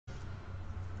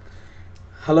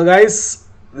Hello guys,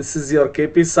 this is your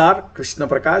KP sir Krishna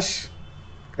Prakash.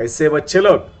 कैसे बच्चे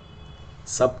लोग,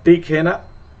 सब ठीक है ना?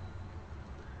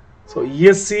 सो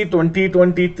ESE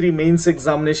 2023 मेंस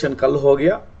एग्जामिनेशन कल हो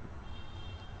गया।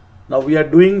 Now we are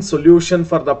doing solution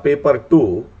for the paper 2,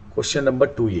 question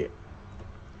number 2A।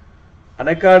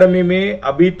 Unacademy में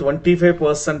अभी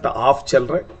 25% ऑफ चल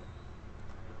रहा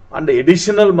है एंड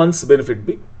एडिशनल मंथ्स बेनिफिट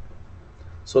भी।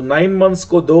 सो 9 मंथ्स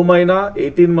को 2 महीना,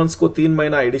 18 मंथ्स को 3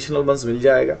 महीना एडिशनल मंथ्स मिल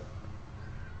जाएगा।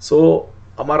 सो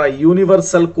हमारा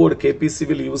universal code KPC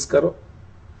will use करो,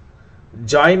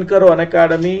 ज्वाइन करो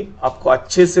अनअकैडमी, आपको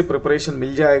अच्छे से प्रिपरेशन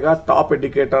मिल जाएगा। Top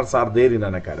educators are there in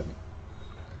Unacademy.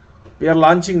 We are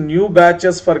launching new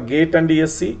batches for gate and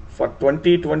ESE for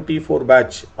 2024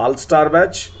 batch all star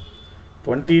batch,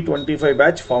 2025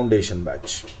 batch foundation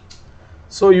batch.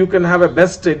 So you can have a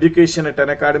best education at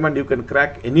Unacademy and you can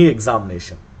crack any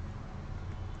examination.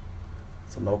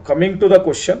 So now coming to the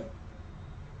question,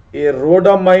 a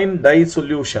rhodamine dye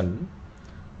solution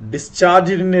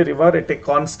discharged in a river at a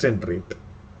constant rate.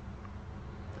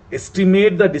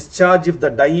 Estimate the discharge if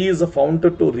the dye is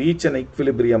found to reach an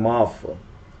equilibrium of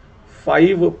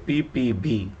 5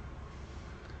 ppb.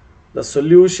 The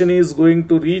solution is going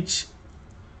to reach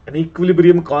an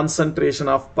equilibrium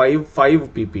concentration of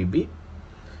 5 ppb.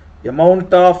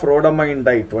 Amount of rhodamine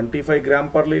dye 25 gram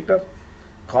per liter.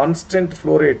 Constant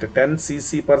flow rate 10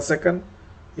 cc per second.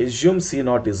 Assume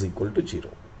C0 is equal to 0.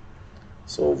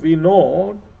 So we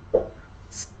know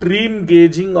stream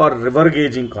gauging or river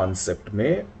gauging concept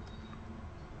में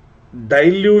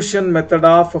dilution method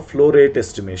of flow rate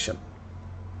estimation,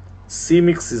 C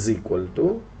mix is equal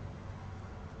to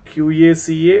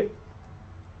QACA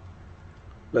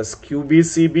plus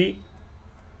QBCB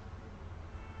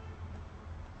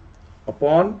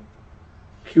upon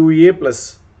QA plus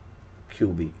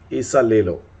QB. ऐसा ले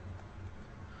लो.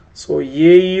 So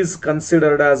A is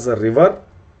considered as a river,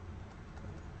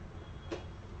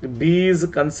 B is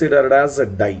considered as a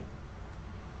dye,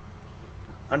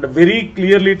 and very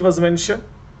clearly it was mentioned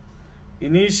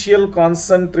initial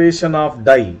concentration of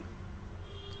dye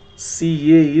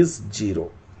CA is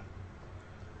 0.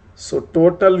 So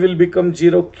total will become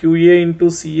 0. QA into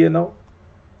CA now.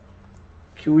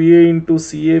 QA into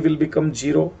CA will become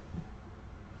 0.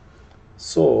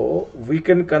 So we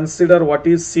can consider what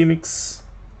is C mix.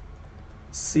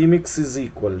 C mix is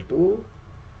equal to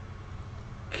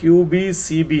QB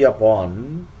CB upon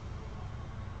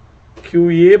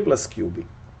QA plus QB.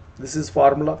 This is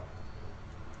formula.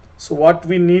 So what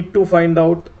we need to find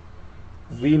out?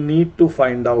 We need to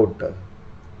find out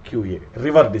QA,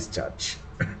 river discharge.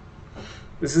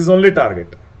 This is only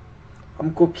target.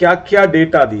 हमको क्या क्या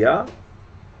data दिया?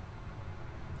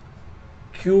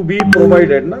 QB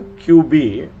provided na,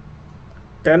 QB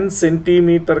 10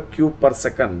 centimeter cube per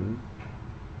second,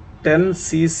 10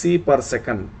 cc per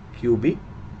second QB.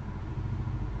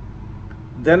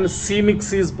 Then C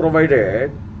mix is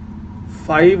provided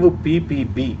 5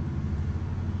 ppb,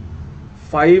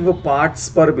 5 parts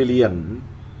per billion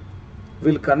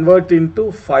will convert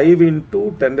into 5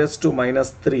 into 10 raised to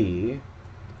minus 3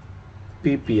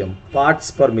 ppm,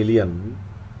 parts per million.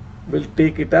 Will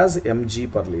take it as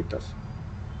mg per liter.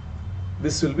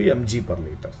 This will be mg per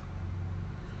liter.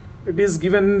 It is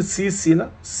given in cc na,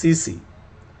 cc.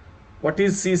 What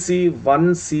is cc?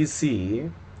 1 cc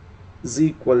is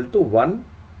equal to 1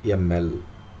 ml.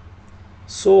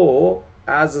 So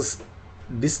as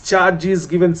discharge is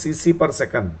given cc per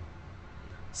second,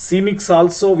 C mix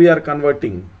also we are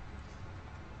converting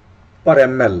per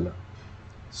ml.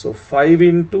 So 5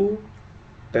 into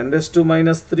 10 raised to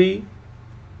minus 3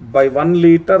 by 1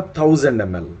 liter 1000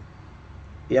 ml.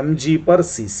 mg per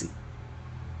cc.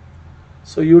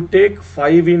 So you take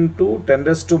 5 into 10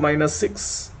 raised to minus 6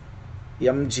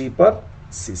 mg per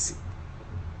cc.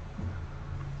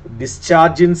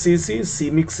 Discharge in cc, C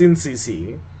mix in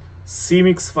cc. C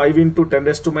mix 5 into 10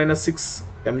 raised to minus 6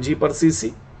 mg per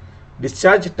cc.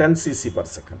 Discharge 10 cc per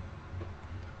second.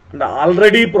 And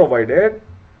already provided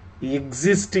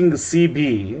existing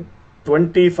CB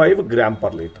 25 gram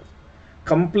per liter.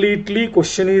 Completely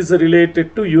question is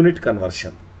related to unit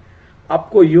conversion.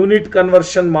 आपको unit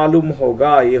conversion मालूम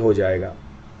होगा, ये हो जाएगा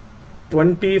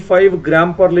 25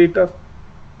 ग्राम पर litre,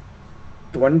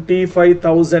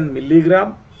 25,000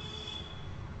 milligram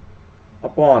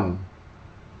upon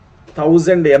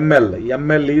 1000 ml.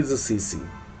 ml is cc.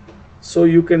 So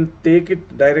you can take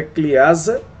it directly as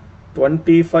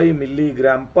 25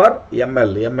 milligram per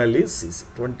ml. ml is cc.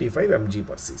 25 mg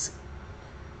per cc.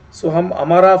 So हम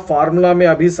हमारा formula में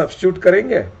अभी सब्स्टिट्यूट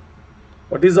करेंगे.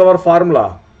 What is our formula?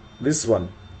 This one.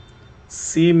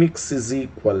 C mix is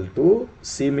equal to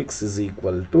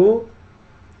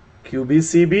QB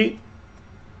CB,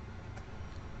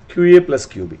 QA plus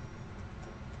QB,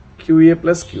 QA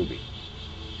plus QB.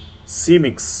 C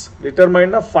mix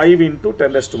determined 5 into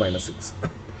 10 raised to minus 6.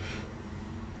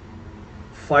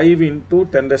 5 into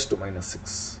 10 raised to minus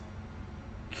 6.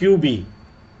 QB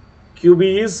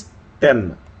is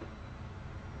 10.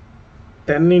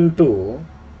 10 into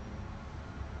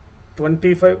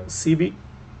 25 CB.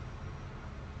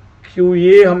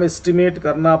 QA हम estimate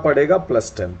करना पड़ेगा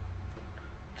plus 10.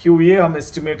 QA हम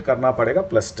estimate करना पड़ेगा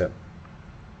plus 10.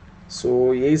 सो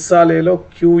ऐसा ले लो,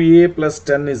 QA plus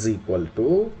 10 is equal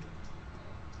to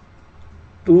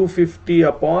 250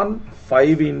 upon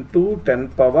 5 into 10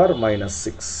 power minus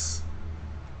 6.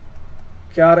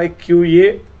 क्या रहे QA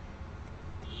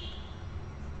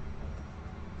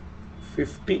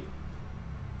 50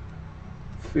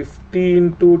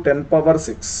 into 10 power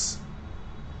 6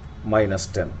 minus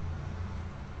 10.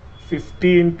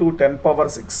 50 into 10 power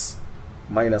 6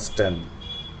 minus 10.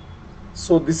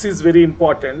 So this is very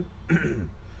important.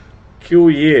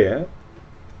 QA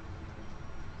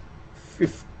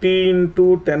 50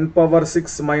 into 10 power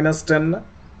 6 minus 10.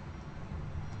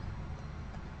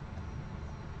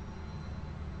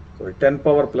 Sorry, 10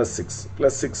 power plus 6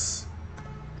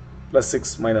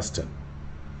 minus 10.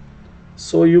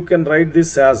 So you can write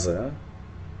this as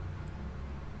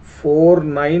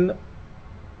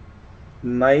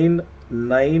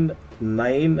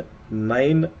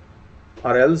 49999,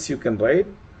 or else you can write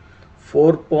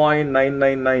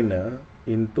 4.999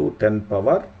 into 10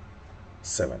 power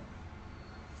 7.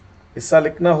 ऐसा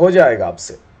लिखना हो जाएगा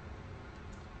आपसे.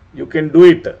 You can do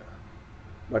it,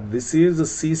 but this is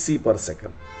cc per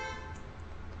second.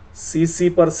 cc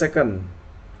per second.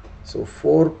 So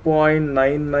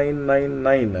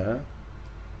 4.9999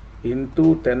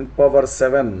 into 10 power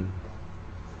 7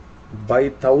 by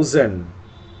 1000,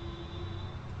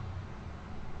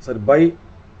 sorry, by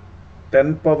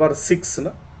 10 power 6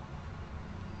 na?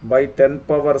 By 10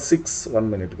 power 6, 1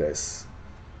 minute guys,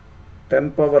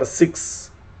 10 power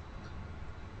 6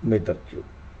 meter cube.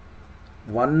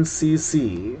 1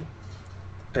 cc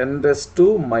 10 raised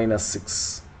to minus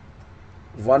 6,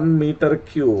 1 meter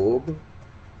cube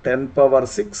 10 power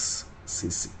 6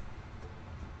 cc.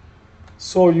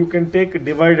 So you can take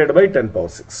divided by 10 power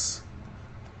 6.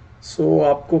 So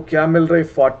आपको क्या मिल रहा है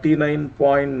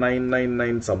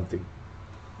 49.999 something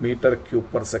meter cube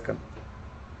per second.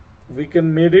 We can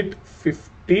made it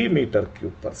 50 meter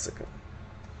cube per second.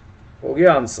 हो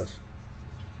गया answer.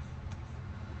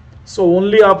 So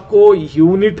only आपको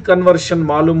unit conversion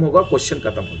मालूम होगा, question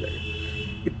खत्म हो जाएगा.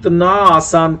 इतना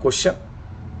आसान क्वेश्चन.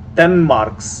 10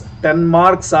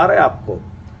 मार्क्स आ रहे हैं आपको,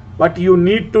 but you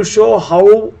need to show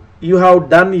how you have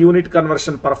done unit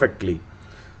conversion perfectly.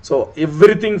 So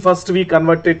everything first we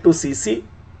converted to cc,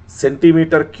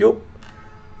 centimeter cube,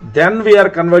 then we are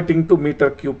converting to meter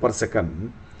cube per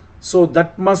second. So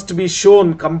that must be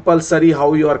shown compulsory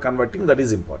how you are converting, that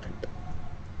is important.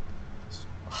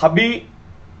 अभी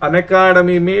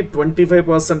Unacademy में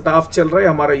 25% of चल रहा है.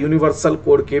 हमारा universal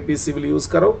code KP civil use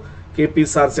करो, KP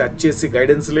sir से अच्छे से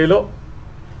गाइडेंस ले लो.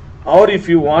 और if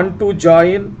you want to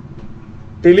join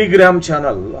Telegram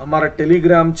channel, हमारा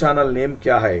टेलीग्राम चैनल नेम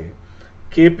क्या है,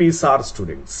 केपी सार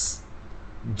स्टूडेंट्स.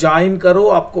 ज्वाइन करो,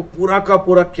 आपको पूरा का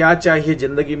पूरा क्या चाहिए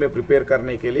जिंदगी में प्रिपेयर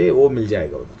करने के लिए वो मिल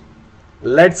जाएगा उधर.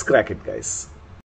 Let's crack it guys.